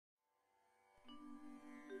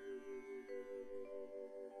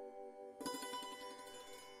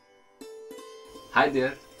Hi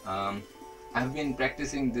there. I've been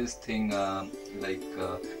practicing this thing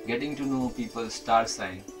getting to know people's star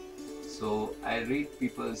sign. So I read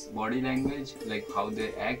people's body language, like how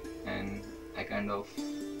they act, and I kind of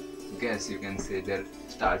guess you can say their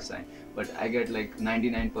star sign. But I get like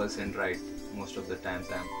 99% right most of the times.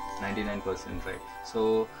 I'm 99% right.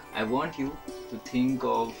 So I want you to think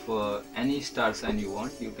of any star sign you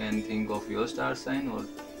want. You can think of your star sign or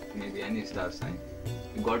maybe any star sign.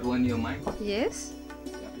 You got one in your mind? Yes.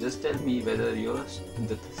 Just tell me whether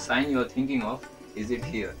the sign you're thinking of, is it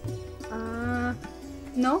here? Uh,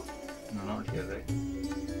 no. No, not here, right?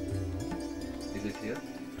 Is it here?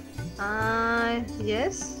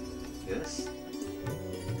 Yes. Yes.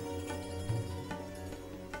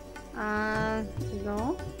 Uh,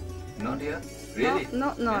 no. Not here? No, Really?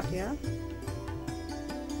 no, not Yes. here.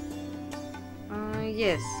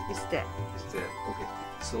 Yes, it's there. It's there. Okay.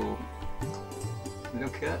 So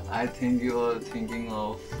look here. I think you're thinking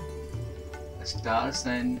of a star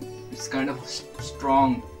sign. It's kind of a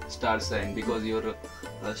strong star sign because you're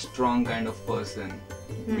a strong kind of person.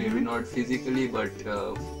 Maybe not physically, but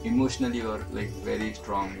emotionally you're like very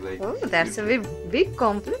strong. Like Oh, that's a very big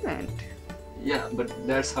compliment. yeah, but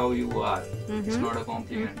that's how you are. It's Mm-hmm. not a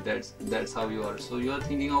compliment. That's how you are. So you are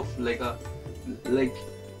thinking of like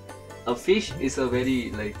a fish is a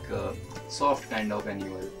very soft kind of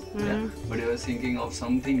animal. Yeah, but you are thinking of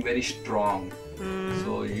something very strong.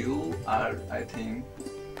 So you are, I think,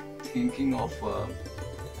 thinking of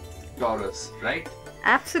Taurus, right?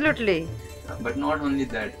 Absolutely. But not only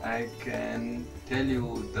that, I can tell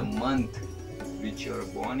you the month which you are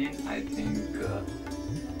born in. I think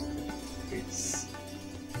it's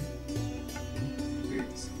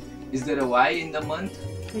it's. Is there a Y in the month?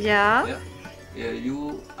 Yeah. Yeah. Yeah,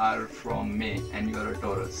 you are from May and you are a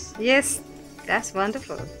Taurus. Yes, that's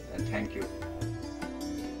wonderful. Thank you.